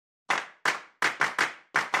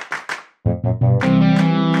Yo,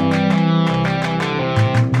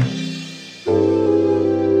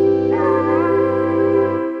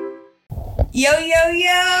 yo,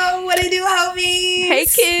 yo, what it do, homies? Hey,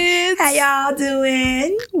 kids. How y'all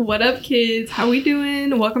doing? What up, kids? How we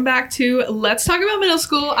doing? Welcome back to Let's Talk About Middle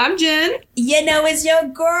School. I'm Jen. You know it's your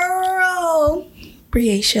girl,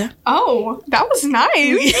 Breasha. Oh, that was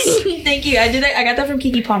nice. Thank you. I got that from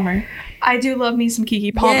Keke Palmer. I do love me some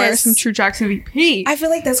Keke Palmer, Yes. some True Jackson VP. I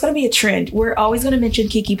feel like that's going to be a trend. We're always going to mention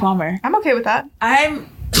Keke Palmer. I'm okay with that. I'm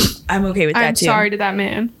okay with that, I'm too. sorry to that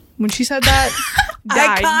man. When she said that,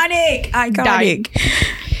 died.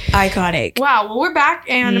 Iconic. Wow, well, we're back,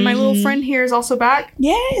 and my little friend here is also back.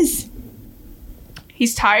 Yes.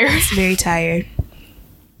 He's tired. He's very tired.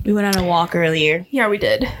 We went on a walk earlier. Yeah, we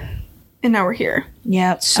did. And now we're here.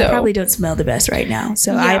 Yep. So- I probably don't smell the best right now,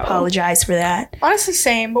 so I Yeah. apologize for that. Honestly,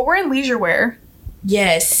 same, but we're in leisure wear.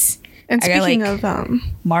 Yes. And I got, speaking like- of,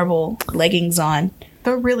 Marble leggings on.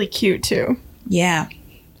 they're really cute, too. Yeah.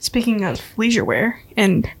 Speaking of leisure wear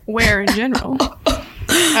and wear in general.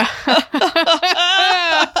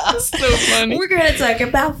 So funny. We're going to talk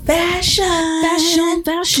about fashion. Fashion.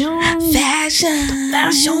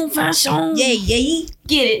 Yeah.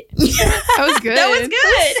 Get it. That was good. That was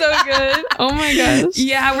good. So good. Oh my gosh.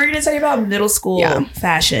 Yeah, we're going to talk about middle school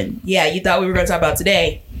fashion. Yeah, you thought we were going to talk about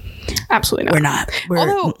today. Absolutely not. We're not.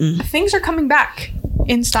 Although things are coming back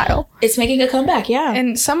in style. It's making a comeback, yeah.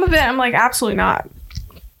 And some of it, I'm like, absolutely not.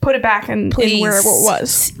 Put it back in where it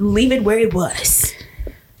was. Leave it where it was.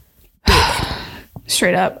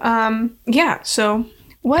 Straight up. Yeah. So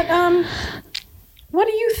what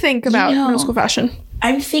do you think about middle school fashion?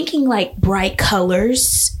 I'm thinking like bright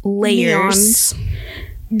colors, layers.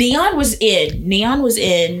 Neon was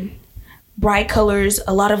in. Bright colors,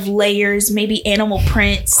 a lot of layers, maybe animal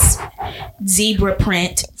prints, zebra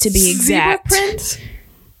print to be exact. Zebra print?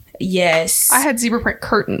 Yes. I had zebra print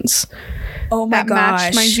curtains. Oh my that gosh.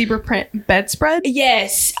 matched my zebra print bedspread.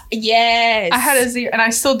 Yes. I had a zebra, and I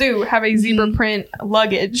still do have a zebra print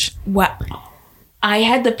luggage. Wow. I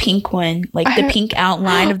had the pink one, like the pink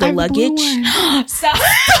outline of the luggage. So we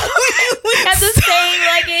had the same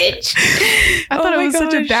luggage. I thought it was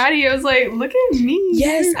such a baddie. I was like, look at me.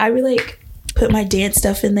 Yes, I would like put my dance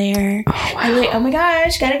stuff in there. Oh, wow. I was like, oh my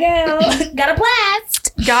gosh, gotta go. Gotta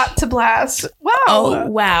blast. Got to blast. Wow. Oh,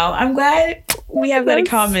 wow. I'm glad we have that in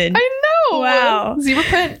common. I know. Wow. Zebra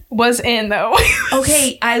print was in, though.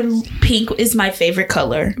 Okay, pink is my favorite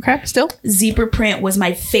color. Okay, still? Zebra print was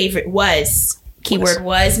my favorite, my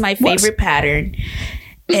favorite pattern.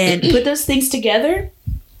 And put those things together,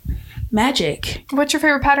 magic. What's your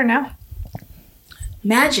favorite pattern now?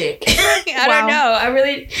 Magic. I don't know.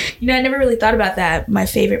 I never really thought about that. My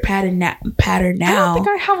favorite pattern now. I don't think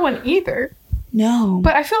I have one either. No.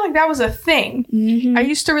 But I feel like that was a thing. Mm-hmm. I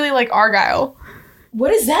used to really like Argyle.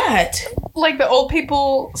 What is that? Like the old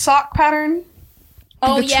people sock pattern.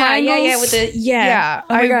 Oh, the triangles. With the yeah.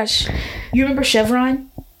 Oh my gosh. You remember Chevron?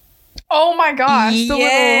 Oh my gosh. The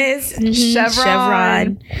little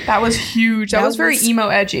Chevron. That was huge. That was very emo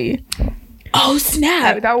edgy. Oh,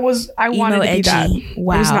 snap. I wanted to be that.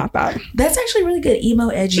 Wow. It was not that. That's actually really good. Emo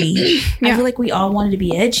edgy. I feel like we all wanted to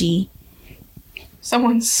be edgy.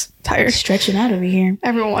 Someone's tired. Stretching out over here.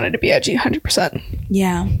 Everyone wanted to be edgy, 100%.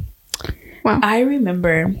 Yeah. Wow. I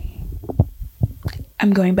remember,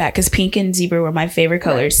 I'm going back because pink and zebra were my favorite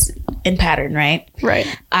colors in pattern, right? Right.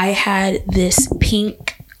 I had this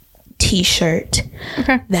pink t-shirt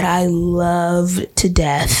that I love to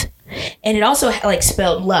death. And it also like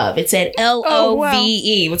spelled love. It said LOVE. Oh, wow.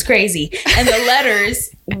 It was crazy. And the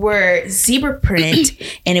letters were zebra print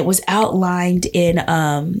and it was outlined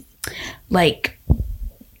in like,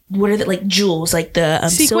 what are the like jewels, like the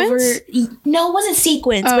silver? No, it wasn't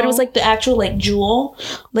sequins, but it was like the actual like jewel.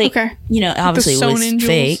 Like, you know, obviously it was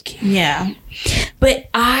fake. Yeah. But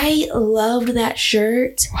I loved that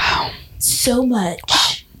shirt so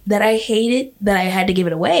much that I hated that I had to give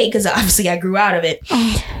it away because obviously I grew out of it.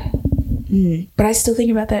 But I still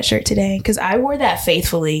think about that shirt today because I wore that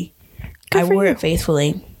faithfully. I wore it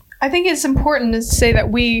faithfully. I think it's important to say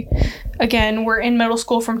that we, again, were in middle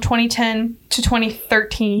school from 2010 to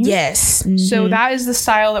 2013. Yes. So that is the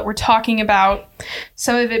style that we're talking about.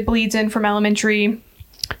 Some of it bleeds in from elementary.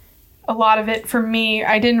 A lot of it, for me,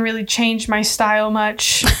 I didn't really change my style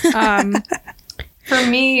much. For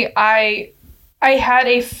me, I had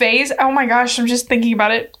a phase. Oh my gosh, I'm just thinking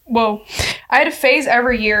about it. Whoa. I had a phase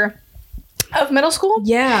every year of middle school.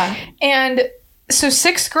 Yeah. And so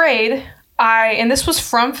 6th grade, and this was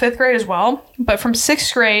from 5th grade as well, but from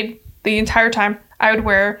 6th grade, the entire time, I would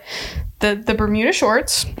wear the Bermuda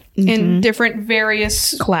shorts in different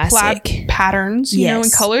various plaid patterns, you know,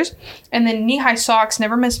 and colors. And then knee-high socks,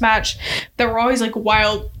 never mismatched, that were always like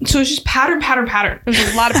wild. So it was just pattern.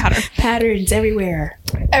 There's a lot of pattern. Patterns everywhere.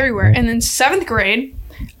 And then 7th grade,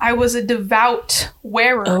 I was a devout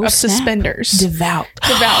wearer of suspenders. Devout.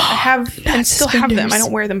 I have, and still have them. I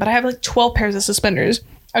don't wear them, but I have like 12 pairs of suspenders.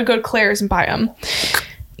 I'd go to Claire's and buy them.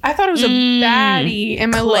 I thought it was a baddie.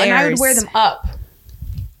 And I would wear them up.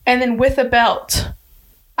 And then with a belt,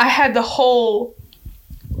 I had the whole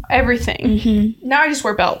everything. Now I just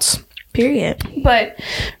wear belts. Period. But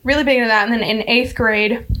really big into that. And then in 8th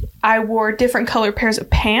grade, I wore different colored pairs of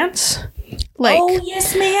pants. Like, oh,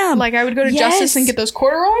 yes, ma'am. Like I would go to Justice and get those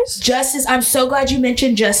corduroys. Justice. I'm so glad you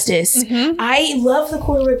mentioned Justice. I love the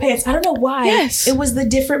corduroy pants. I don't know why. Yes. It was the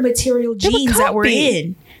different material jeans that were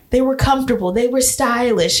in. They were comfortable. They were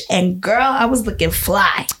stylish. And girl, I was looking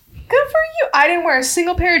fly. Good for you. I didn't wear a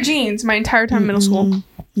single pair of jeans my entire time in middle school.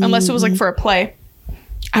 Unless it was like for a play.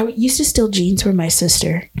 I used to steal jeans from my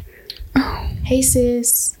sister. Oh. Hey,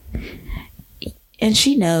 sis. And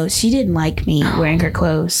she knows she didn't like me wearing her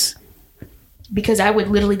clothes. Because I would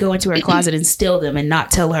literally go into her closet and steal them and not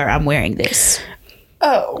tell her I'm wearing this.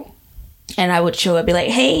 Oh. And I would show up and be like,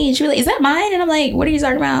 hey. And she'd be like, is that mine? And I'm like, what are you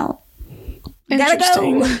talking about?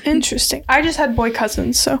 Interesting. Gotta go. Interesting. I just had boy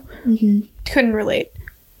cousins, so couldn't relate.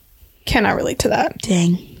 Cannot relate to that.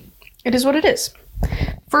 Dang. It is what it is.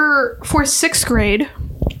 For 6th grade,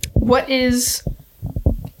 what is...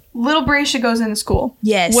 Little Breasha goes into school.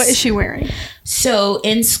 Yes. What is she wearing? So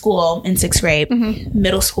in school, in 6th grade,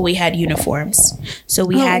 middle school, we had uniforms. So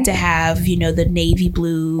we had to have, you know, the navy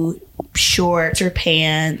blue shorts or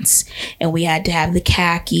pants. And we had to have the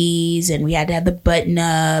khakis. And we had to have the button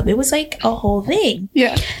up. It was like a whole thing.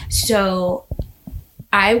 Yeah. So...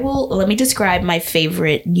 let me describe my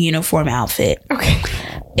favorite uniform outfit. Okay.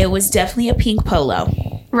 It was definitely a pink polo.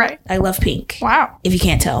 Right. I love pink. Wow. If you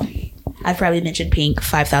can't tell. I've probably mentioned pink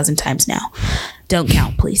 5,000 times now. Don't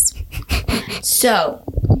count, please. So,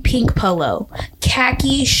 pink polo.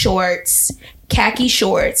 Khaki shorts.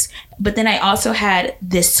 But then I also had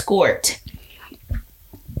this skirt.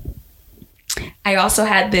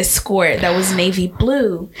 That was navy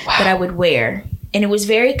blue that I would wear. And it was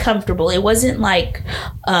very comfortable. It wasn't like,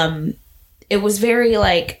 it was very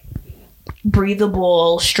like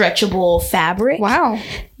breathable, stretchable fabric. Wow.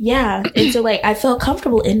 Yeah. And so like I felt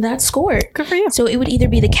comfortable in that skirt. Good for you. So it would either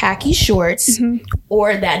be the khaki shorts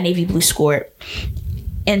or that navy blue skirt.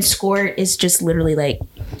 And skirt is just literally like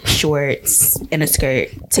shorts and a skirt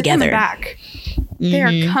together. They're coming back. They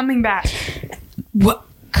are coming back. What?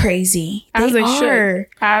 Crazy. As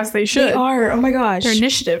they should. They are. Oh my gosh. They're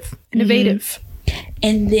innovative.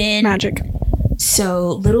 And then magic.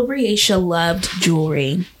 So little Breasha loved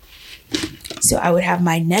jewelry. So I would have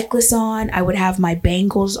my necklace on. I would have my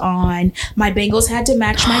bangles on. My bangles had to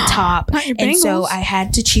match my top. Not your bangles. And so I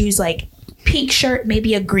had to choose like pink shirt,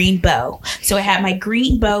 maybe a green bow. So I had my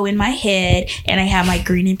green bow in my head and I had my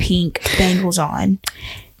green and pink bangles on.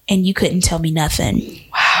 And you couldn't tell me nothing.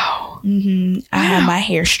 Wow. I had my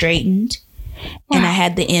hair straightened. And I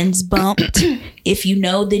had the ends bumped. If you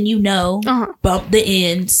know, then you know. Bump the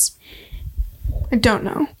ends. I don't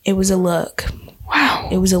know. It was a look. Wow.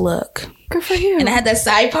 It was a look. Good for you. And I had that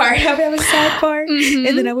side part. I would have a side part.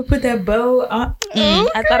 And then I would put that bow on.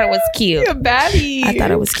 I thought it was cute. You're a baddie. I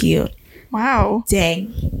thought it was cute. Wow.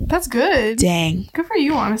 Dang. That's good. Dang. Good for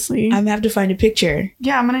you, honestly. I'm going to have to find a picture.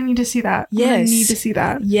 Yeah, I'm going to need to see that. Yes. I'm going to need to see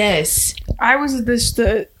that. Yes. I was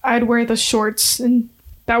I'd wear the shorts and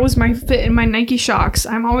that was my fit in my Nike Shocks.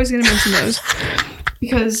 I'm always going to mention those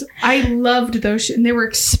because I loved those and they were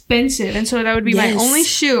expensive. And so that would be my only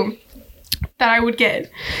shoe that I would get.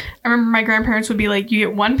 I remember my grandparents would be like, you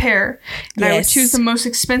get one pair. And I would choose the most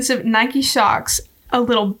expensive Nike Shocks, a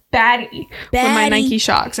little baddie. With my Nike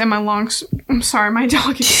Shocks and my I'm sorry, my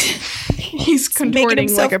dog he's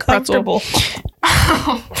contorting like a pretzel.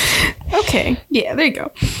 Okay. Yeah, there you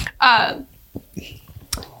go.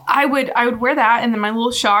 I would wear that and then my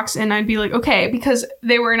little Shocks and I'd be like, okay, because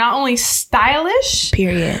they were not only stylish,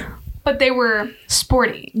 period, but they were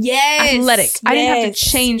sporty. Yes. Athletic. I didn't have to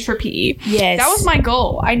change for PE. Yes. That was my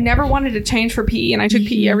goal. I never wanted to change for PE and I took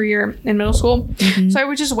PE every year in middle school. So I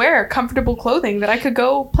would just wear comfortable clothing that I could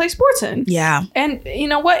go play sports in. Yeah. And you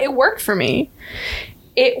know what? It worked for me.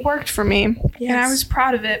 Yes. And I was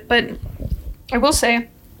proud of it. But I will say,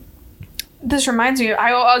 this reminds me,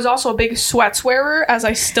 I was also a big sweats wearer, as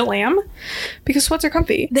I still am, because sweats are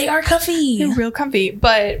comfy. They are comfy. They're real comfy.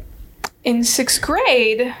 But in 6th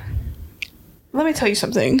grade, let me tell you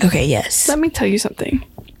something. Okay, yes. Let me tell you something.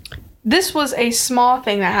 this was a small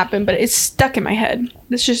thing that happened, but it's stuck in my head.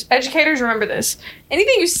 This just, educators, remember this.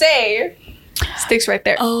 Anything you say sticks right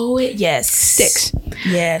there. Oh, yes. Sticks.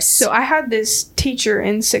 Yes. So I had this teacher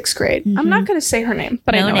in 6th grade. I'm not going to say her name,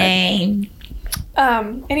 but I know name. it.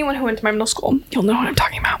 Anyone who went to my middle school, you'll know what I'm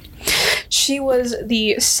talking about. She was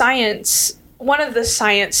one of the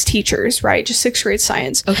science teachers, right? Just 6th grade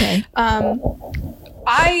science. Okay. I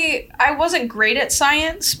wasn't great at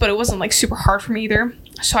science, but it wasn't like super hard for me either.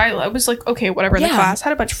 So I was like, okay, whatever in the class.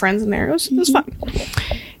 Had a bunch of friends in there. It was fun.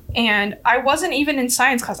 And I wasn't even in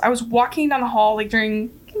science class. I was walking down the hall like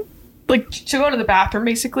during, like, to go to the bathroom,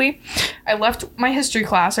 basically. I left my history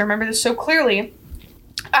class. I remember this so clearly.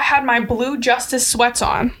 I had my blue Justice sweats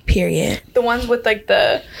on. Period. The ones with like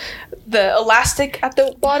the elastic at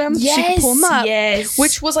the bottom. Yes. So you could pull them up. Yes.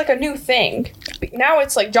 Which was like a new thing. Now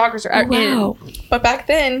it's like joggers are out in. But back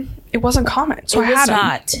then it wasn't common. So I had them.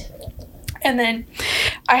 Not. And then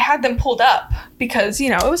I had them pulled up because, it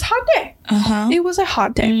was a hot day. It was a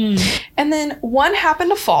hot day. And then one happened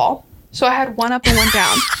to fall. So I had one up and one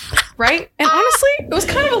down. Right? And honestly, it was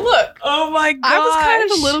kind of a look. Oh my gosh. I was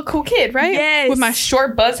kind of a little cool kid, right? Yes. With my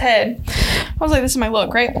short buzz head. I was like, this is my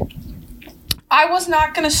look, right? I was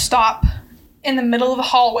not going to stop in the middle of the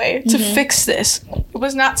hallway to fix this. It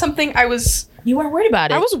was not something You weren't worried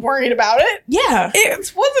about it. I was worried about it. Yeah.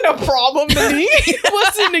 It wasn't a problem to me. It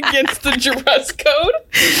wasn't against the dress code,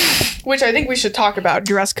 which I think we should talk about,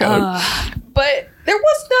 dress code. But there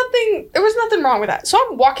was nothing wrong with that. So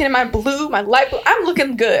I'm walking in my light blue. I'm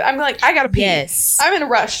looking good. I'm like, I gotta pee. Yes. I'm in a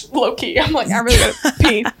rush, low key. I'm like, I really gotta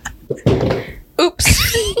pee. Oops.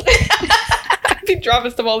 I be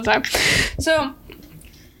dropping stuff all the time. So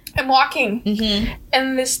I'm walking,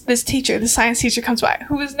 and this teacher, the science teacher, comes by,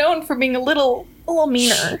 who is known for being a little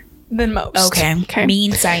meaner than most. Okay.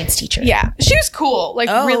 Mean science teacher. Yeah, she was cool, like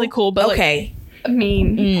really cool, but okay, like,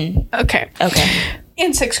 mean. Okay.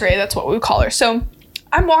 In 6th grade, that's what we would call her. So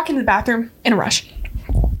I'm walking to the bathroom in a rush,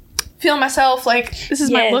 feeling myself like this is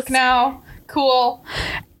my look now, cool.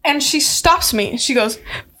 And she stops me. She goes,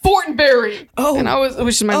 Fortenberry. And it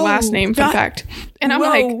was just my last name, fun fact. And I'm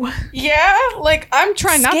like, yeah, like I'm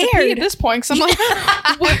trying not to pee at this point because I'm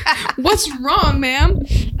like, what's wrong, ma'am?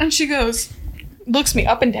 And she goes, looks me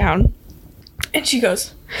up and down, and she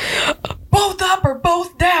goes, both up or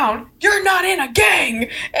both down. You're not in a gang.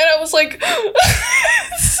 And I was like,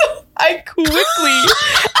 so I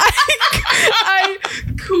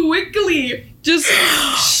quickly just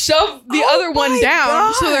shoved the other one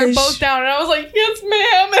down. So they're both down. And I was like, yes,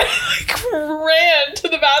 ma'am. And I ran to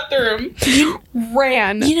the bathroom.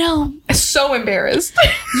 Ran. So embarrassed.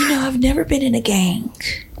 I've never been in a gang.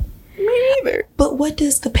 Me neither. But what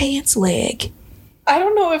does the pants leg? I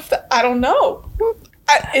don't know I don't know.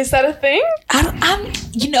 Is that a thing? I'm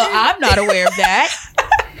not aware of that.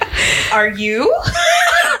 Are you?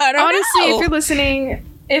 I don't Honestly, know. if you're listening,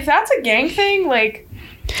 if that's a gang thing, like,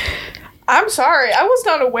 I'm sorry. I was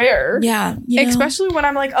not aware. Yeah. Especially when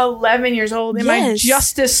I'm like 11 years old in my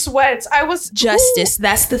Justice sweats. I was... Justice.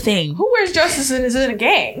 That's the thing. Who wears Justice and is in a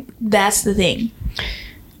gang? That's the thing.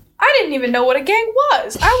 I didn't even know what a gang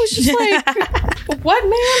was. I was just like, what,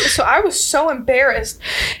 ma'am? So I was so embarrassed.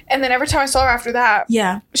 And then every time I saw her after that,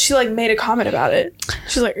 she like made a comment about it.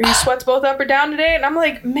 She's like, are your sweats both up or down today? And I'm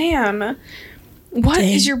like, ma'am, what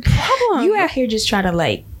is your problem? You out here just trying to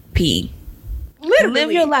like pee. Literally.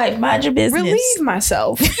 Live your life. Mind your business. Relieve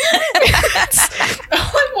myself. That's all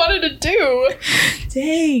I wanted to do.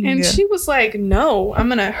 Dang. And she was like, no, I'm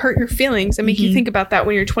going to hurt your feelings and make you think about that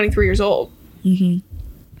when you're 23 years old.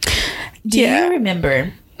 Do you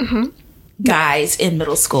remember guys in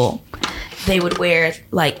middle school? They would wear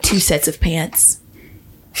like 2 sets of pants.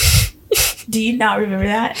 Do you not remember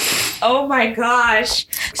that? Oh my gosh.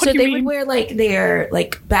 So they would wear like their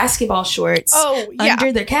like basketball shorts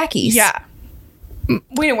under their khakis. Yeah.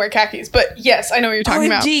 We didn't wear khakis, but yes, I know what you're talking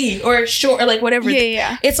about. Or short or like whatever.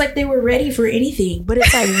 Yeah. It's like they were ready for anything, but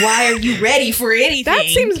it's like, why are you ready for anything? That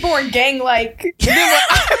seems more gang-like than what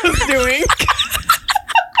I was doing.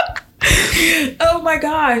 Oh my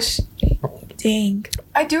gosh. Dang.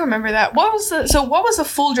 I do remember that. What was the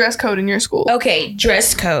full dress code in your school? Okay,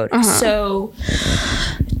 dress code. So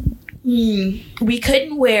we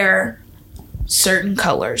couldn't wear certain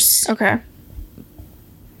colors. Okay.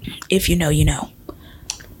 If you know, you know.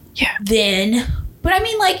 Yeah. Then, but I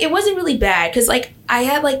mean, like, it wasn't really bad because, like, I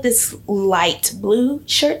had like this light blue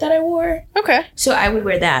shirt that I wore. Okay. So I would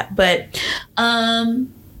wear that, but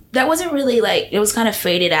that wasn't really like, it was kind of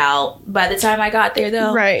faded out by the time I got there,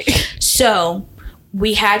 though. Right. So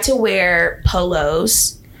we had to wear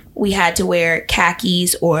polos we had to wear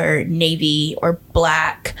khakis or navy or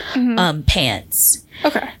black pants.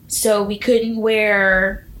 Okay. So we couldn't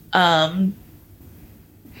wear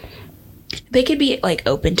they could be like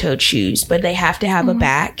open-toed shoes, but they have to have a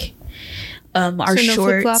back. Our so no shorts.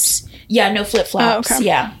 flip-flops? Yeah, no flip-flops. Okay.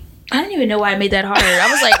 Yeah. I don't even know why I made that harder.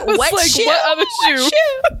 I was like, what like, shoe? what other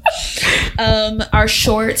shoe? Our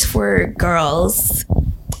shorts for girls,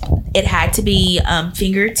 it had to be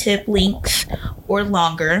fingertip length or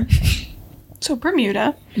longer. So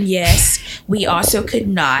Bermuda. Yes. We also could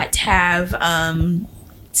not have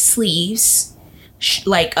sleeves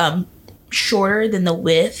shorter than the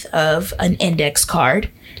width of an index card.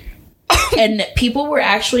 And people were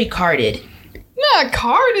actually carded. Not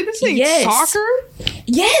carded. This ain't soccer.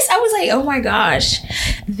 Yes, I was like, oh my gosh.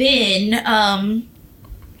 Then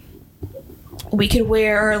we could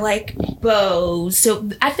wear like bows. So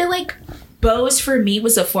I feel like bows for me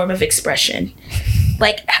was a form of expression.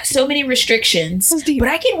 Like so many restrictions, but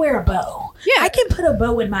I can wear a bow. Yeah, I can put a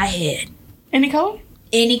bow in my head. Any color?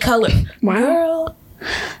 Any color. Wow. Girl,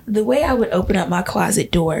 the way I would open up my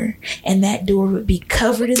closet door and that door would be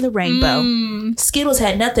covered in the rainbow. Skittles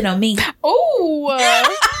had nothing on me. Oh.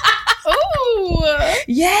 Oh.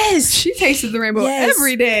 Yes. She tasted the rainbow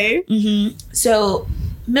every day. Mm-hmm. So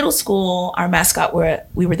middle school, our mascot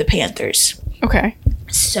we were the Panthers. Okay.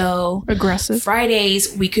 So aggressive.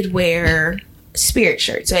 Fridays we could wear spirit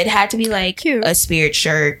shirt, so it had to be like cute. A spirit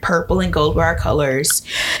shirt. Purple and gold were our colors,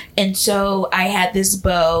 and so I had this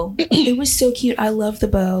bow. It was so cute. I love the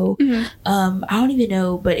bow. I don't even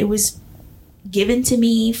know, but it was given to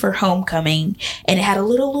me for homecoming, and it had a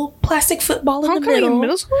little plastic football in the middle. In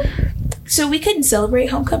middle school? So we couldn't celebrate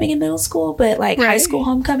homecoming in middle school, but like high school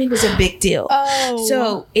homecoming was a big deal. Oh,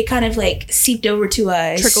 so it kind of like seeped over to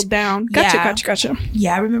us, trickled down. Gotcha.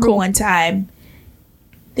 Yeah, I remember one time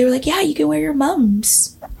they were like, yeah, you can wear your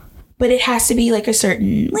mom's, but it has to be like a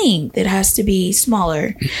certain length. It has to be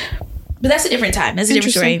smaller. But that's a different time. That's a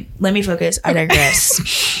different story. Let me focus. I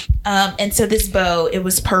digress. And so this bow, it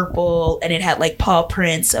was purple and it had like paw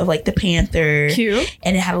prints of like the panther. Cute.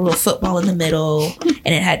 And it had a little football in the middle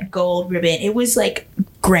and it had gold ribbon. It was like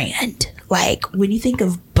grand. Like when you think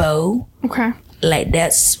of bow, okay, like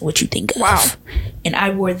that's what you think of. Wow. And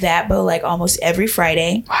I wore that bow like almost every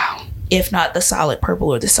Friday. Wow. If not the solid purple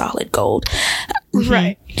or the solid gold.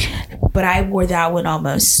 Right. But I wore that one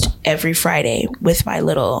almost every Friday with my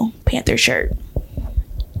little Panther shirt.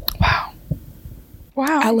 Wow.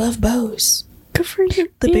 I love bows. Good for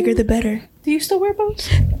you. The bigger the better. Do you still wear bows?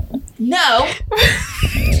 No.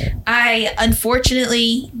 I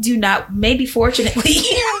unfortunately do not. Maybe fortunately.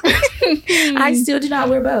 I still do not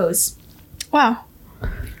wear bows. Wow.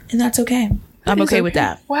 And that's okay. I'm okay with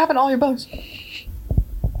that. What happened to all your bows?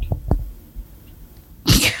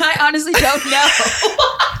 I honestly don't know.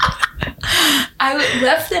 I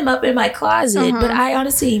left them up in my closet, but I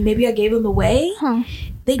honestly, maybe I gave them away.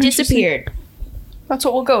 They disappeared. That's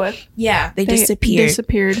what we'll go with. Yeah, they disappeared.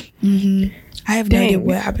 Mm-hmm. I have no idea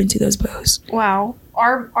what happened to those bows. Wow.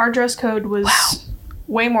 Our dress code was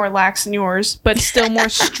way more lax than yours, but still more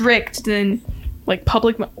strict than like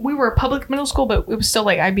public. We were a public middle school, but it was still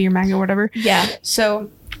like IB or MAG or whatever. Yeah. So,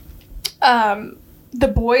 the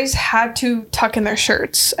boys had to tuck in their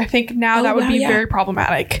shirts. I think now that would be very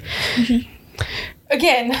problematic.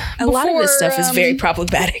 Again, a lot of this stuff is very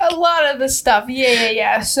problematic. A lot of this stuff,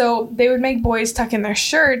 yeah. So they would make boys tuck in their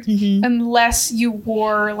shirt unless you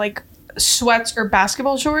wore like sweats or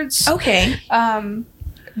basketball shorts. Okay.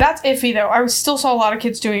 That's iffy though. I still saw a lot of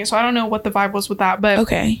kids doing it, so I don't know what the vibe was with that. But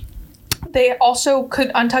okay. They also could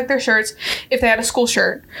untuck their shirts if they had a school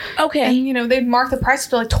shirt. Okay. And, you know, they'd mark the price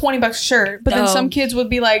to like $20 a shirt. But then some kids would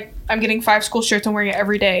be like, I'm getting 5 school shirts and wearing it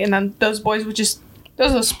every day. And then those boys would just,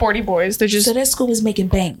 those are the sporty boys. They're just. So that school was making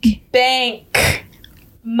bank.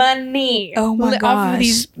 Money. Oh my gosh. Off of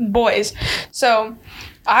these boys. So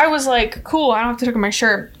I was like, cool, I don't have to tuck in my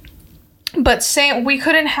shirt. But we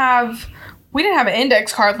didn't have an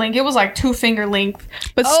index card length. It was like 2-finger length.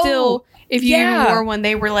 But still. If you wore one,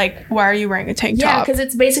 they were like, why are you wearing a tank top? Yeah, because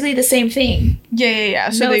it's basically the same thing. Yeah.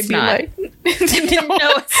 So they'd be like, no,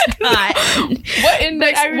 it's not. What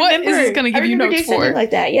index? What is this going to give you notes for? Something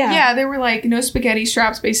like that, yeah. Yeah, they were like, no spaghetti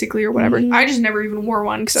straps, basically, or whatever. I just never even wore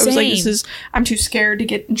one because I was like, I'm too scared to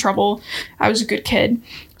get in trouble. I was a good kid.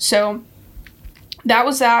 So that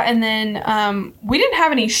was that. And then we didn't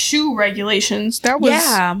have any shoe regulations. That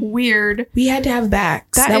was weird. We had to have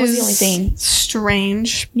backs. That was the only thing.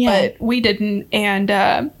 Strange. Yeah. But we didn't. And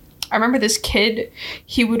I remember this kid,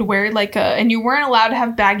 he would wear like and you weren't allowed to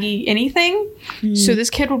have baggy anything. So this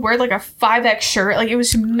kid would wear like a 5X shirt. Like it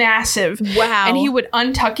was massive. Wow. And he would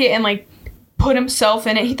untuck it and like put himself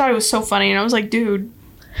in it. He thought it was so funny, and I was like, dude,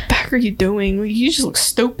 the heck are you doing? You just look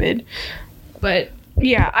stupid. But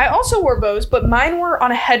yeah, I also wore bows, but mine were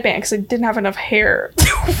on a headband because I didn't have enough hair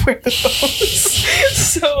to wear the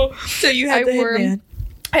bows. So you had the headband.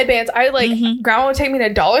 Headbands. I grandma would take me to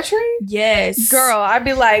Dollar Tree. Yes. Girl, I'd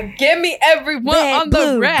be like, give me everyone red, on the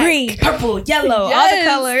blue, rack. green, purple, yellow, Yes. all the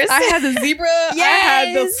colors. I had the zebra. I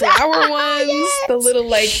had the flower ones. Yes. The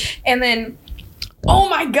little and then, oh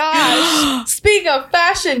my gosh. Speaking of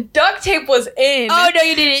fashion, duct tape was in. Oh, no,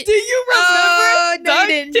 you didn't. Do you remember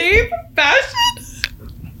duct tape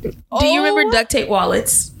fashion? Do you remember duct tape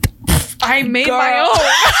wallets? I made my own.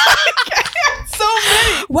 So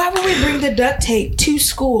many. Why would we bring the duct tape to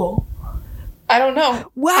school? I don't know.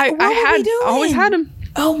 What were we doing? I always had them.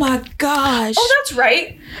 Oh my gosh. Oh, that's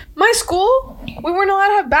right. My school, we weren't allowed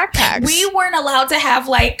to have backpacks. We weren't allowed to have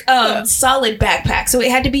solid backpacks, so it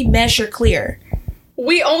had to be mesh or clear.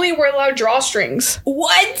 We only were allowed drawstrings.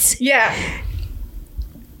 What? Yeah.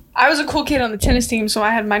 I was a cool kid on the tennis team, so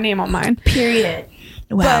I had my name on mine. Period.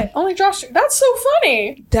 Wow. But only drawstring. That's so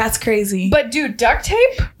funny. That's crazy. But dude, duct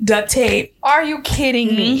tape? Duct tape. Are you kidding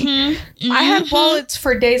me? Mm-hmm. I had wallets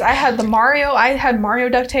for days. I had Mario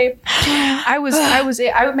duct tape.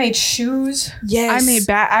 I made shoes. Yes.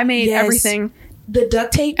 I made everything. The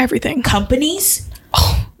duct tape everything. Companies,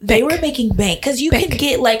 they were making bank because you could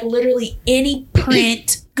get literally any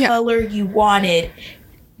print color you wanted.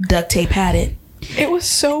 Duct tape had it. It was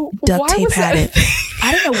so duct tape had it.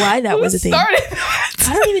 I don't know why that was a thing.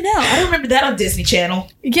 I don't even know. I don't remember that on Disney Channel.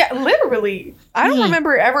 Yeah, literally. I don't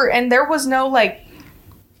remember ever. And there was no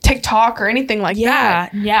TikTok or anything like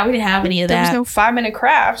that. Yeah, we didn't have any of that. There was no 5-minute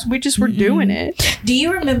crafts. We just were doing it. Do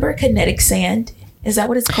you remember kinetic sand? Is that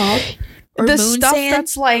what it's called? Or the moon stuff sand?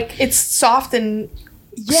 That's it's soft and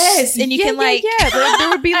yes, and you can there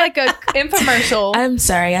would be a infomercial. I'm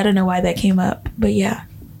sorry, I don't know why that came up, but yeah.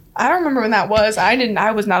 I don't remember when that was.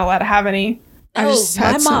 I was not allowed to have any.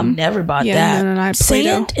 My mom never bought that. No,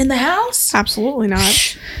 sand in the house? Absolutely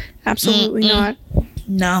not. Absolutely not.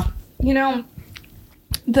 No. You know,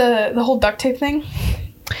 the whole duct tape thing,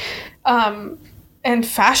 and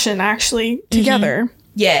fashion actually together.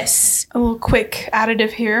 Yes. A little quick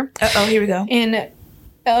additive here. Here we go. In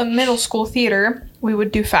middle school theater, we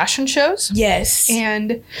would do fashion shows. Yes.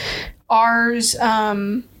 And ours,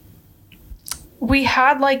 we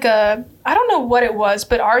had I don't know what it was,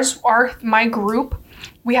 but my group,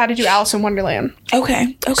 we had to do Alice in Wonderland.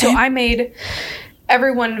 Okay. So I made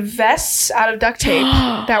everyone vests out of duct tape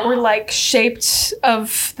that were shaped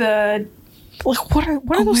of the what are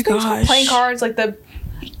those things called? Playing cards, the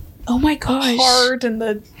oh my gosh, heart and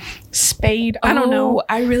the spade. I don't know.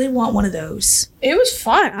 I really want one of those. It was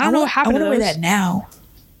fun. I don't know what happened. I want to wear that now.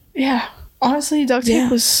 Yeah, honestly, duct tape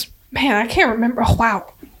was, man, I can't remember. Oh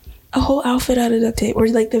wow. A whole outfit out of duct tape, or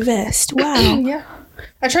the vest. Wow. Yeah.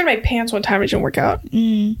 I tried to make pants one time. It didn't work out.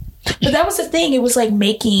 But that was the thing. It was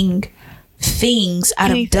making things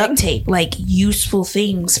out of duct tape, useful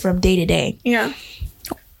things from day to day. Yeah.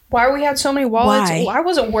 Why we had so many wallets? Why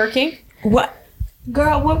wasn't working? What?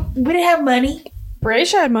 Girl, we didn't have money.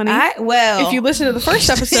 Breasha had money. If you listen to the first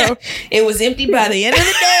episode, it was empty by the end of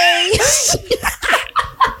the day.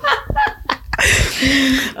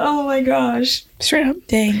 Oh my gosh. Straight up.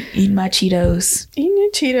 Dang. Eating my Cheetos. Eating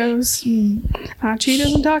your Cheetos. Hot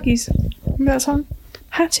Cheetos and Takis. Remember that song?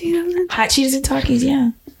 Hot Cheetos and Takis,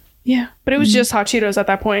 yeah. Yeah. But it was just Hot Cheetos at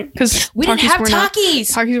that point. Because we didn't have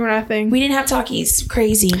Takis. Takis were not a thing. We didn't have Takis.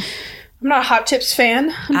 Crazy. I'm not a Hot Chips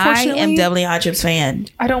fan, unfortunately. I am definitely a Hot Chips fan.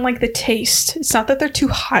 I don't like the taste. It's not that they're too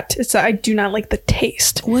hot. It's that I do not like the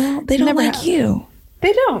taste. Well, they don't like you.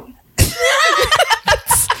 They don't.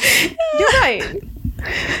 You're right.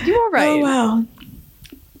 You are right. Oh, wow.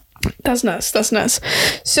 That's nuts.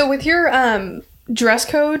 So with your dress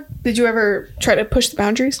code, did you ever try to push the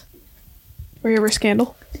boundaries? Were you ever a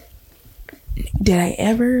scandal? Did I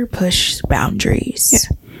ever push boundaries?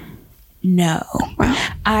 Yeah. No. Wow.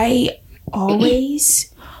 I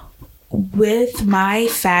always, with my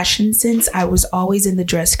fashion sense, I was always in the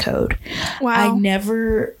dress code. Wow. I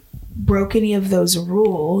never broke any of those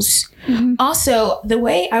rules. Also, the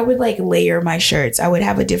way I would layer my shirts, I would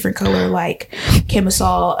have a different color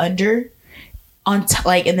camisole under on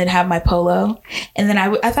and then have my polo, and then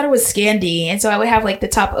I thought it was Scandi, and so I would have the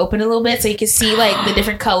top open a little bit so you could see the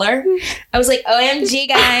different color. I was like, OMG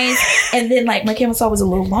guys. And then my camisole was a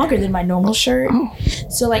little longer than my normal shirt.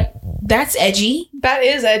 So that's edgy. That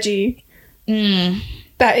is edgy.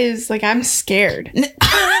 That is I'm scared.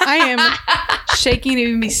 I am shaking to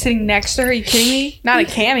even be sitting next to her. Are you kidding me? Not a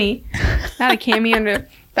cami under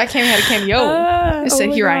that cami had a cameo. I said,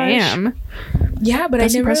 here gosh. I am. Yeah, but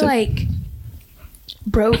that's I never impressive.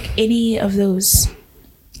 broke any of those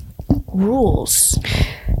rules.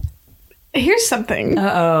 Here's something.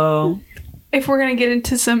 Uh-oh. If we're going to get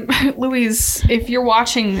into some... Louis, if you're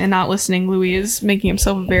watching and not listening, Louis is making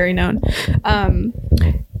himself very known.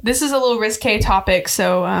 This is a little risque topic,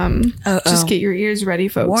 so just get your ears ready,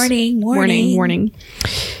 folks. Warning.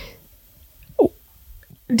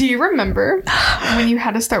 Do you remember when you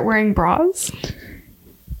had to start wearing bras?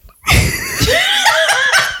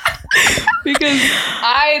 Because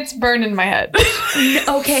it's burned in my head.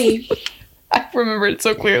 Okay. I remember it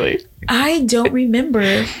so clearly. I don't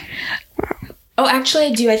remember. Oh, actually,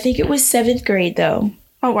 I do. I think it was 7th grade, though.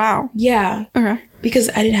 Oh, wow. Yeah. Okay. Because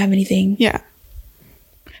I didn't have anything. Yeah.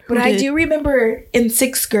 But I do remember in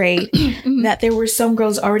 6th grade that there were some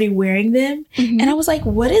girls already wearing them. And I was like,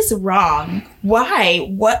 what is wrong? Why?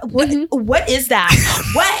 What is that?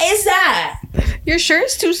 What is that? Your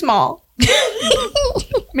shirt's too small.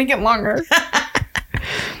 Make it longer.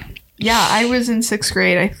 Yeah, I was in 6th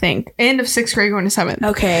grade, I think. End of 6th grade going to 7th.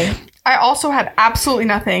 Okay. I also had absolutely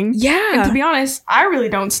nothing. Yeah. And to be honest, I really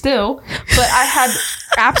don't still. But I had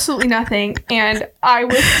absolutely nothing. And I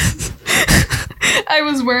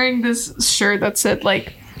was wearing this shirt that said,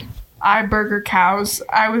 like, I burger cows.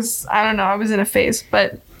 I don't know, I was in a phase.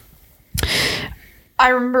 But I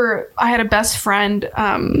remember I had a best friend,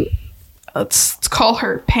 let's call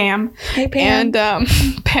her Pam. Hey, Pam. And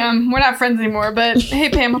Pam, we're not friends anymore, but hey,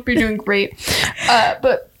 Pam, hope you're doing great.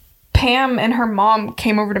 But Pam and her mom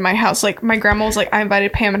came over to my house. Like, my grandma was like, I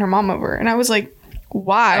invited Pam and her mom over. And I was like,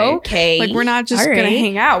 why? Okay. Like, we're not just going to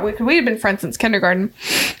hang out. We had been friends since kindergarten.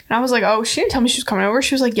 And I was like, oh, she didn't tell me she was coming over.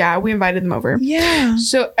 She was like, yeah, we invited them over. Yeah.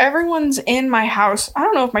 So everyone's in my house. I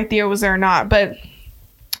don't know if my Theo was there or not, but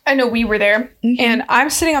I know we were there. And I'm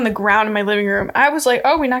sitting on the ground in my living room. I was like,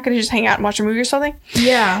 oh, we're not going to just hang out and watch a movie or something?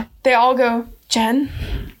 Yeah. They all go, Jen,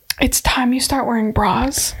 it's time you start wearing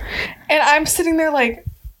bras. And I'm sitting there like,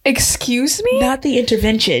 excuse me? Not the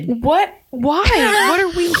intervention. What? Why? What are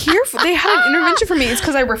we here for? They had an intervention for me. It's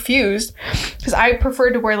because I refused. Because I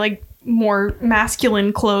preferred to wear like more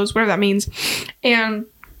masculine clothes, whatever that means. And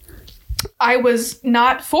I was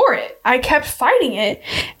not for it. I kept fighting it.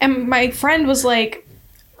 And my friend was like,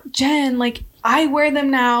 Jen, like, I wear them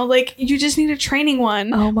now. Like, you just need a training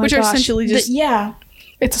one. Oh my gosh. Which are essentially just... yeah.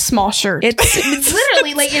 It's a small shirt. It's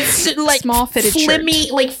literally like, it's like small fitted shirt.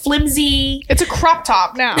 Like flimsy. It's a crop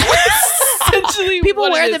top now. Essentially, people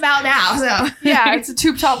wear them out now. So yeah, it's a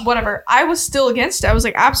tube top, whatever. I was still against it. I was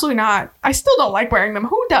like, absolutely not. I still don't like wearing them.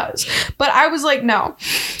 Who does? But I was like, no.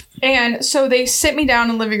 And so they sit me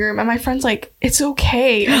down in the living room, and my friend's like, it's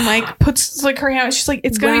okay. And like puts like her hand, she's like,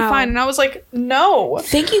 it's gonna be fine. And I was like, no.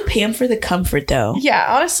 Thank you, Pam, for the comfort though.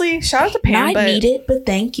 Yeah, honestly, shout out to Pam. I need it, but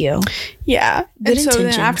thank you. Yeah. Good and so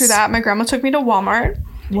intentions. then after that, my grandma took me to Walmart.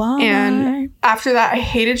 And after that, I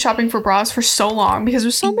hated shopping for bras for so long because it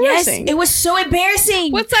was so embarrassing. Yes, it was so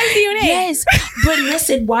embarrassing. What size do you need? Yes. But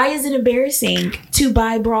listen, why is it embarrassing to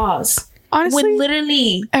buy bras? Honestly, when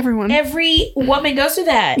literally every woman goes through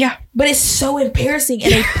that. Yeah. But it's so embarrassing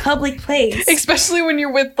in a public place. Especially when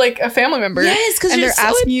you're with like a family member. Yes, because they're so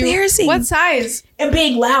asking embarrassing. You, what size? And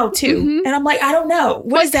being loud too. And I'm like, I don't know.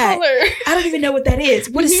 What is that? Color? I don't even know what that is.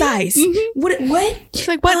 What is size? What? She's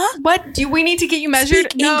like, what? Huh? What? Do we need to get you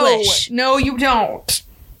measured? Speak English. No, you don't.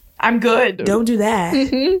 I'm good. Don't do that.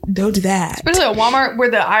 Don't do that. Especially at Walmart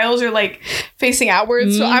where the aisles are like facing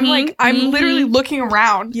outwards. So I'm like, I'm literally looking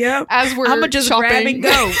around. Yeah. As we're I'm gonna just shopping. grab and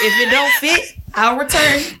go. If it don't fit, I'll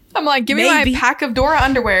return. I'm like, give me my pack of Dora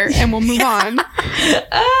underwear and we'll move on.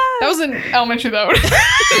 That was in elementary though. Middle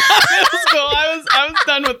school. I was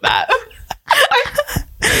done with that.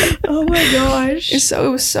 Oh my gosh.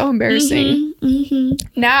 It was so embarrassing.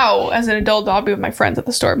 Now, as an adult, I'll be with my friends at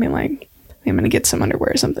the store being like, I'm gonna get some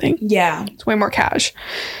underwear or something. Yeah. It's way more cash.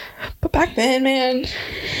 But back then, man,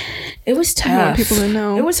 it was tough. I want people to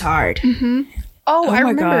know. It was hard. Oh, I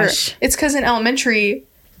remember. Gosh. It's because in elementary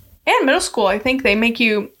and middle school, I think they make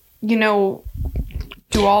you, do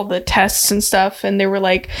all the tests and stuff. And they were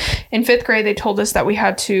like, in 5th grade, they told us that we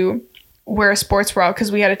had to wear a sports bra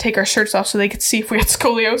because we had to take our shirts off so they could see if we had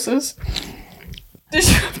scoliosis. Did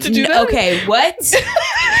you have to do that? Okay, what?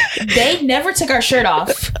 They never took our shirt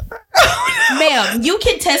off. Ma'am, you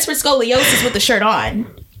can test for scoliosis with the shirt on.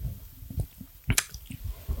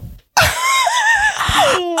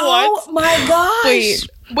 Oh my gosh.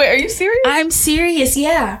 Wait, are you serious? I'm serious,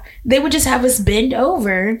 yeah. They would just have us bend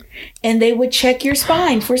over and they would check your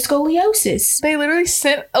spine for scoliosis. They literally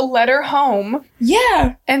sent a letter home.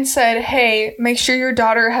 Yeah. And said, hey, make sure your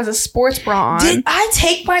daughter has a sports bra on. Did I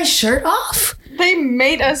take my shirt off? They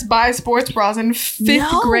made us buy sports bras in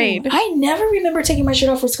 5th grade. I never remember taking my shirt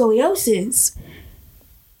off for scoliosis.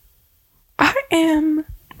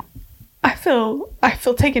 I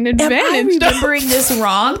feel taken advantage. Am I remembering this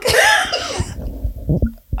wrong?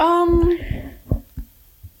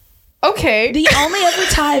 Okay. The only other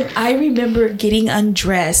time I remember getting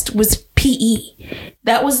undressed was PE.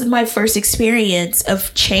 That was my first experience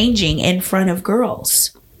of changing in front of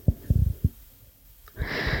girls.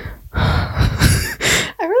 I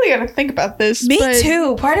really gotta think about this. Me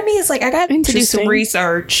too. Part of me is like, I got to do some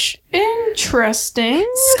research. Interesting.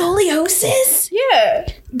 Scoliosis? Yeah.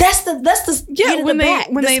 That's the when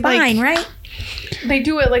they spine, right? They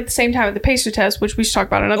do it like the same time at the PACER test, which we should talk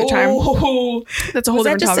about another time. That's a whole different topic.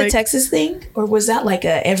 Was that just a Texas thing, or was that like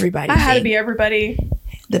a everybody thing? That had to be everybody.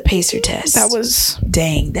 The PACER test. That was...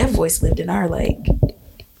 Dang, that voice lived in our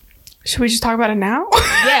Should we just talk about it now?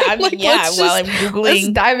 Yeah, I mean, while I'm Googling. Let's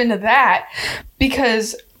dive into that.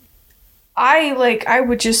 Because I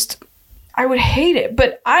would hate it.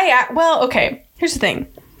 But okay, here's the thing.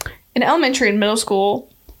 In elementary and middle school,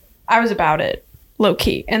 I was about it. Low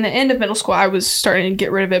key. And the end of middle school, I was starting to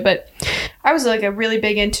get rid of it. But I was like a really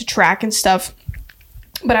big into track and stuff.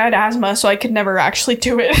 But I had asthma, so I could never actually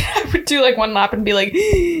do it. I would do like one lap and be like,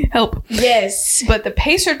 help. Yes. But the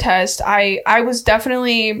PACER test, I was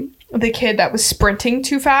definitely the kid that was sprinting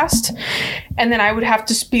too fast. And then I would have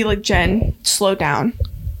to be like, Jen, slow down.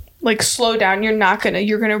 Like, slow down. You're going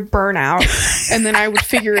to burn out. And then I would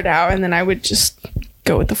figure it out. And then I would just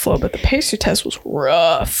go with the flow. But the PACER test was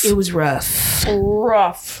rough. It was rough.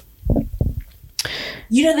 Rough.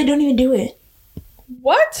 You know, they don't even do it.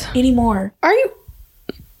 What? Anymore. Are you...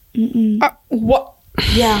 what?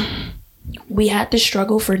 Yeah. We had to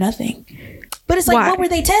struggle for nothing. But it's like, why? What were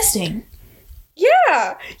they testing?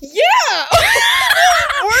 Yeah.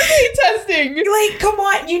 What were they testing? Like, come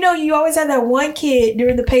on. You know, you always had that one kid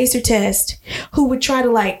during the PACER test who would try to,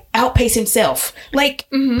 like, outpace himself. Like,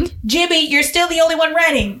 Jimmy, you're still the only one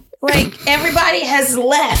running. Like, everybody has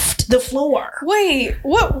left the floor. Wait,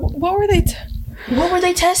 what were they... What were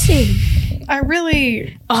they testing? I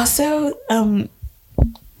really... Also,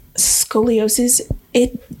 scoliosis,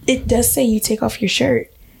 it does say you take off your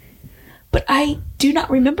shirt, but I do not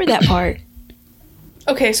remember that part.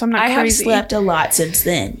 Okay, so I'm not crazy. I have slept a lot since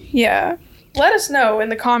then. Yeah, let us know in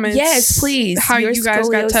the comments. Yes, please. How you guys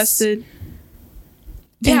got tested.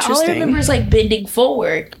 Yeah, all I remember is like bending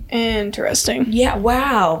forward. Interesting. Yeah,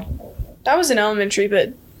 wow. That was in elementary,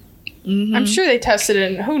 but I'm sure they tested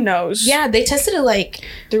it. And who knows? Yeah, they tested it like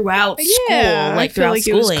throughout school, like throughout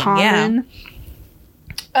schooling. It was common.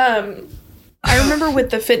 Yeah. I remember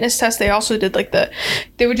with the fitness test, they also did like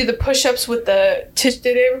they would do the push-ups with the did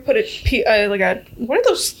they ever put what are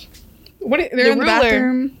those? They're in the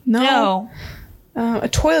bathroom? No. A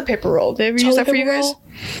toilet paper roll. Did they ever use that for you guys?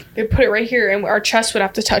 They put it right here, and our chest would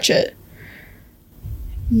have to touch it.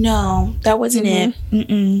 No, that wasn't it.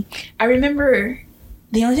 I remember.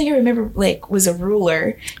 The only thing I remember, like, was a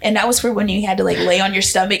ruler. And that was for when you had to, like, lay on your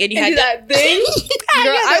stomach and you had that thing.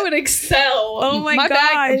 Girl, I would excel. Oh, my gosh.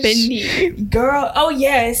 Back, bendy. Girl, oh,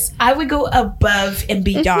 yes. I would go above and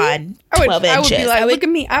beyond 12 inches. I would be like, look at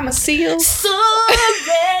me. I'm a seal. Soaring.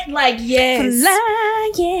 Like, yes.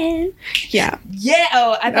 Flying. Yeah. Yeah.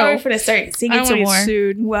 Oh, I thought we were going to start singing some more.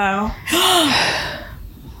 Sued. Wow.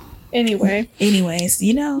 Anyways,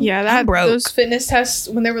 you know, yeah, those fitness tests,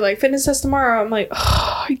 when they were like, fitness test tomorrow, I'm like,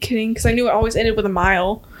 oh, are you kidding? Because I knew it always ended with a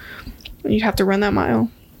mile. And you'd have to run that mile.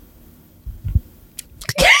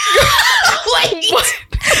 Wait. What?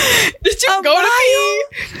 Did you go to pee?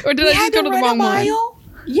 Or did I just go to the wrong one?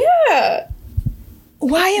 Yeah.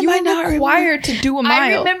 Why am I not required to do a mile?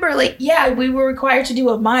 I remember, like, yeah, we were required to do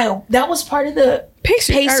a mile. That was part of the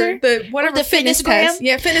PACER? The fitness test.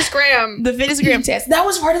 Yeah, FitnessGram. The FitnessGram test. That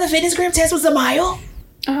was part of the FitnessGram test, was the mile?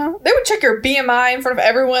 Uh-huh. They would check your BMI in front of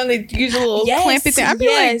everyone. They'd use a little clampy thing. I'd be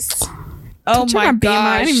like, oh my gosh. BMI.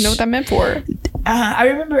 I didn't even know what that meant for. I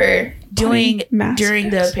remember during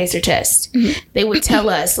the PACER test, they would tell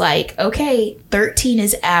us, like, okay, 13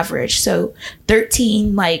 is average. So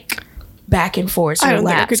 13, like, back and forth or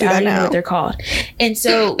laps. I don't know what they're called. And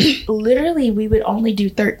so literally we would only do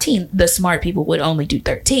 13. The smart people would only do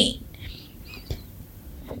 13.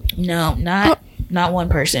 No, not one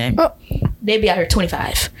person. They'd be out here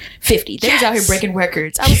 25, 50. They was out here breaking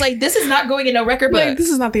records. I was like, this is not going in no record book. Like, this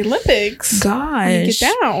is not the Olympics. Gosh.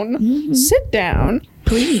 Get down. Sit down.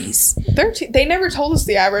 Please. 13. They never told us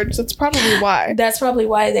the average. That's probably why. That's probably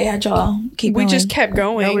why they had y'all keep going. We just kept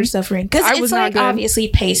going. No, we're suffering. Because it's like, obviously,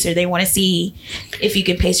 PACER. They want to see if you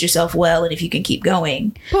can pace yourself well and if you can keep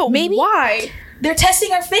going. But maybe why? They're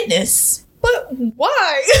testing our fitness. But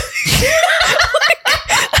why?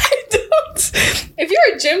 I don't. If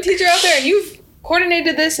you're a gym teacher out there and you've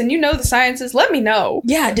coordinated this and you know the sciences, let me know.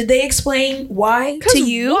 Yeah, did they explain why to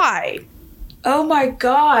you? Why? Oh my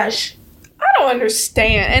gosh. I don't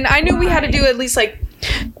understand. And I knew we had to do at least like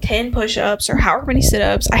 10 push-ups or however many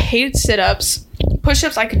sit-ups. I hated sit-ups.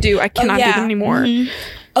 Push-ups I could do. I cannot do them anymore. Mm-hmm.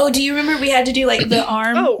 Oh, do you remember we had to do like the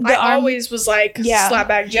arm? Oh, I always was like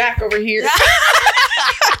slapback Jack over here.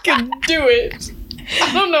 I could do it.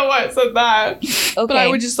 I don't know why I said that. Okay. But I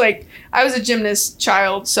would just like, I was a gymnast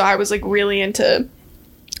child, so I was like really into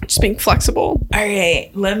just being flexible. All right,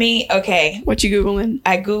 okay. What you Googling?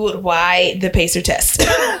 I Googled why the PACER test.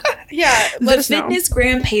 Yeah, let us know. The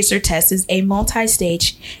FitnessGram PACER Test is a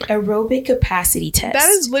multi-stage aerobic capacity test. That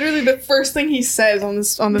is literally the first thing he says on the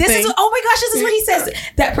thing. Oh my gosh, this is what he says.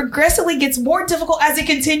 That progressively gets more difficult as it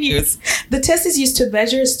continues. The test is used to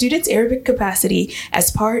measure a student's aerobic capacity as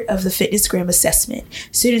part of the FitnessGram assessment.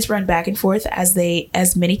 Students run back and forth as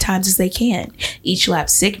many times as they can. Each lap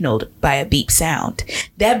signaled by a beep sound.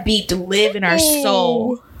 That beep live in our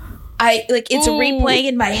soul. It's replaying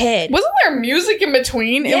in my head. Wasn't there music in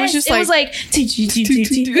between? Yes, it was just like...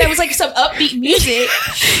 That was like some upbeat music.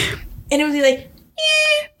 And it would be like...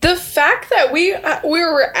 The fact that we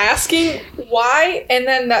were asking why, and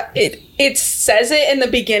then that it says it in the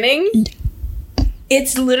begining...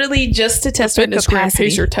 It's literally just to test our capacity. FitnessGram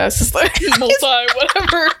PACER Test is like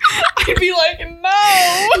whatever. I'd be like,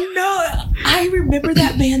 no. I remember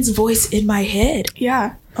that man's voice in my head.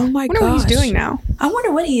 Yeah. Oh my gosh. I wonder what he's doing now. I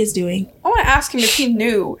wonder what he is doing. I want to ask him if he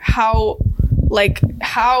knew how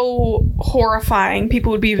horrifying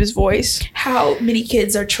people would be of his voice. How many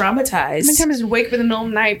kids are traumatized. How many times he'd wake up in the middle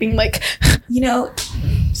of the night being like...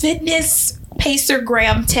 Fitness PACER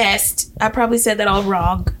Test. I probably said that all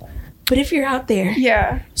wrong. But if you're out there...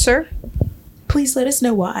 Yeah. Sir? Please let us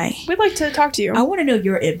know why. We'd like to talk to you. I want to know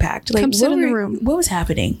your impact. Come sit in the room. What was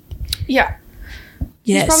happening? Yeah.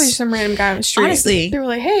 Yes. He's probably just some random guy on the street. Honestly. They were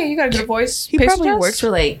like, hey, you got a good voice. He probably works for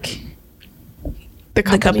like... The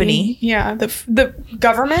company. Yeah. The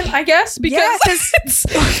government, I guess. Because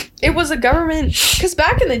it was a government... Because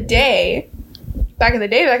back in the day,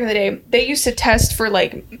 they used to test for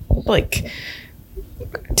like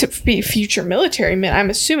to be future military men, I'm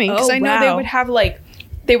assuming, because I know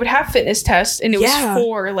they would have fitness tests, and it was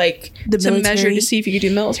for like to measure to see if you could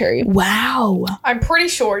do military. Wow. I'm pretty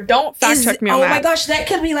sure. Don't fact check me on that. Oh my gosh, that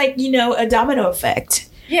could be like, a domino effect.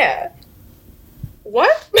 Yeah.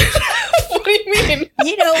 What? What do you mean?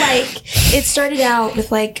 It started out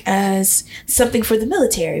with as something for the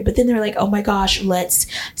military, but then they're like, oh my gosh, let's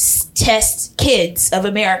test kids of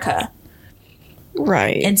America.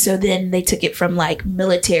 Right. And so then they took it from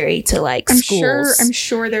military to schools. I'm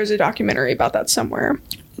sure there's a documentary about that somewhere.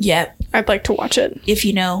 Yep. I'd like to watch it. If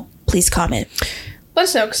you know, please comment. Let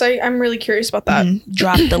us know, because I'm really curious about that.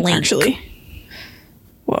 Drop the link. Actually.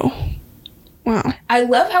 Whoa. Wow. I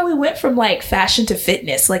love how we went from fashion to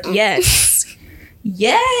fitness. Yes.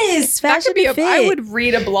 Yes, fashion to fit. I would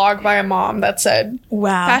read a blog by a mom that said,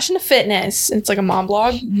 wow, fashion to fitness. It's like a mom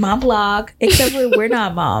blog. Mom blog. Except we're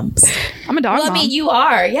not moms. I'm a dog mom. I mean, you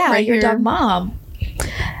are. Yeah, right, you're a dog mom.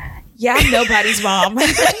 Yeah, I'm nobody's mom.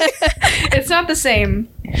 It's not the same.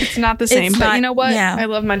 But you know what? Yeah. I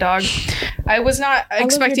love my dog. I was not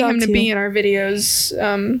expecting him to be in our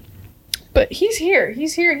videos. But he's here.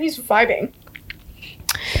 He's here and he's vibing.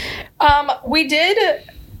 We did...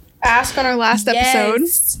 ask on our last episode.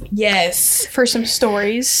 Yes. For some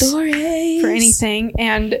stories. For anything.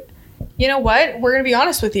 And you know what? We're going to be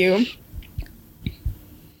honest with you.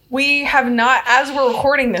 We have not, as we're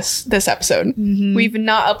recording this episode, we've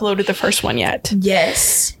not uploaded the first one yet.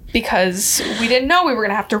 Yes. Because we didn't know we were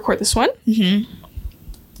going to have to record this one. Mm-hmm.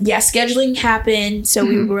 Yeah, scheduling happened. So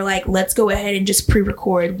we were like, let's go ahead and just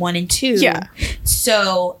pre-record 1 and 2. Yeah.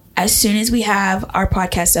 So... as soon as we have our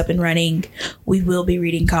podcast up and running, we will be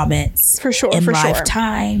reading comments for sure in live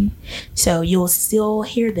time. So you'll still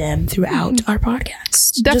hear them throughout our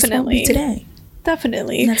podcast. Definitely. Just won't be today.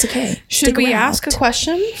 Definitely. And that's okay. Should we ask a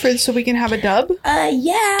question so we can have a dub?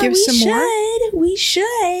 Yeah, we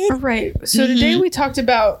should. All right. So today we talked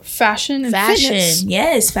about fashion and fitness.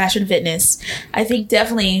 Yes, fashion fitness. I think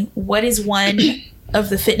definitely what is one of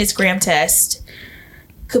the FitnessGram test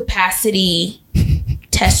capacity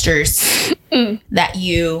testers that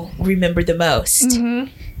you remember the most.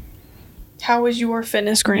 How was your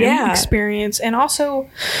FitnessGram experience? And also,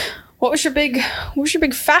 what was your big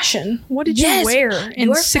fashion? What did you wear in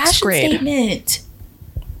your 6th grade? Statement.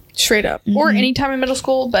 Straight up. Or any time in middle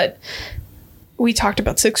school, but we talked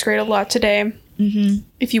about 6th grade a lot today.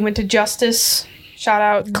 If you went to Justice, shout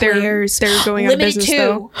out. They're going out of business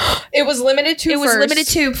though. It was limited to first. It was limited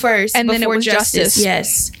to first, and then it was Justice.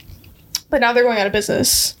 Yes. But now they're going out of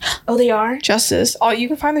business. Oh, they are? Justice. Oh, you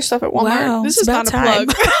can find their stuff at Walmart. Wow, this is not a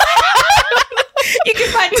plug. You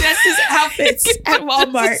can find Justice outfits at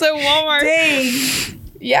Walmart. Justice at Walmart. Dang.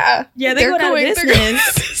 Yeah. Yeah, they're going out of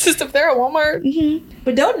business. Just if they're at Walmart. Mm-hmm.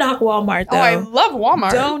 But don't knock Walmart, though. Oh, I love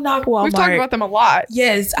Walmart. Don't knock Walmart. We've talked about them a lot.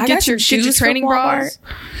 Yes. I got your shoes, get your training bras.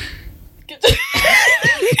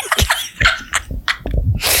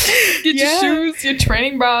 Get your shoes, your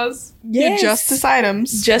training bras, your Justice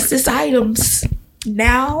items. Justice items.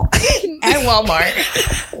 Now at Walmart.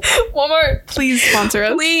 Walmart, please sponsor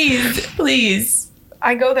us. Please.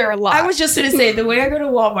 I go there a lot. I was just going to say, the way I go to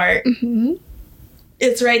Walmart,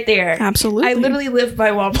 it's right there. Absolutely. I literally live by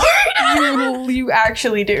Walmart. You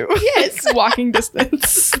actually do. Yes. Walking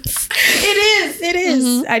distance. It is.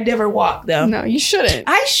 Mm-hmm. I never walk, though. No, you shouldn't.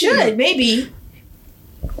 I should, maybe.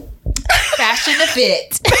 Fashion to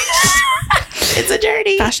fit. It's a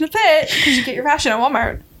journey. Fashion to fit, because you get your fashion at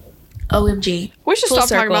Walmart. OMG. We should stop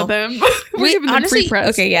talking about them. We're giving them free press.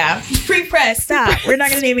 Okay, yeah. Free press. Stop. We're not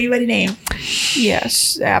going to name anybody's name.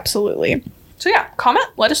 Yes, absolutely. So yeah, comment.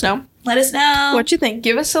 Let us know. Let us know what you think.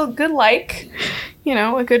 Give us a good like. You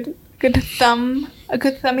know, a good thumb. A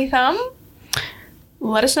good thummy thumb.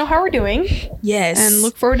 Let us know how we're doing. Yes. And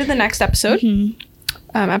look forward to the next episode. Mm-hmm.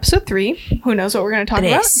 Episode 3. Who knows what we're going to talk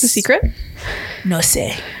about? It's a secret. No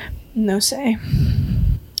sé.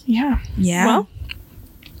 Yeah. Well,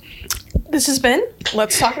 this has been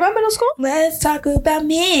Let's Talk About Middle School. Let's talk about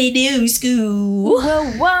middle school.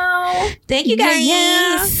 Whoa. Thank you, guys.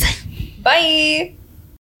 Yeah. Bye.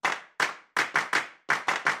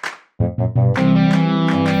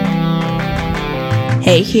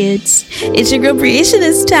 Hey kids, it's your girl Breasha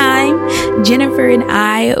this time. Jennifer and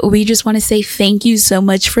I, we just want to say thank you so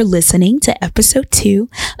much for listening to episode 2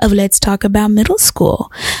 of Let's Talk About Middle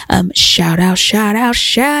School. Shout out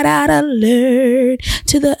alert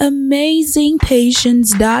to the amazing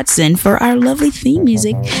Patience Dotson for our lovely theme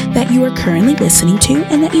music that you are currently listening to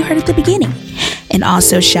and that you heard at the beginning. And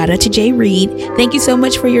also shout out to Jay Reed. Thank you so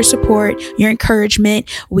much for your support, your encouragement.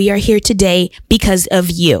 We are here today because of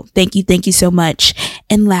you. Thank you so much.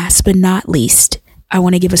 And last but not least, I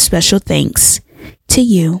want to give a special thanks to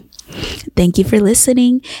you. Thank you for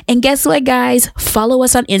listening. And guess what, guys? Follow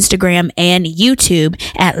us on Instagram and YouTube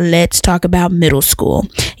at Let's Talk About Middle School.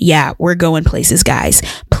 Yeah, we're going places, guys.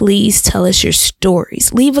 Please tell us your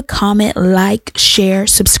stories. Leave a comment, like, share,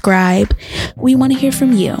 subscribe. We want to hear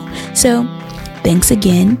from you. So thanks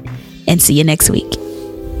again and see you next week.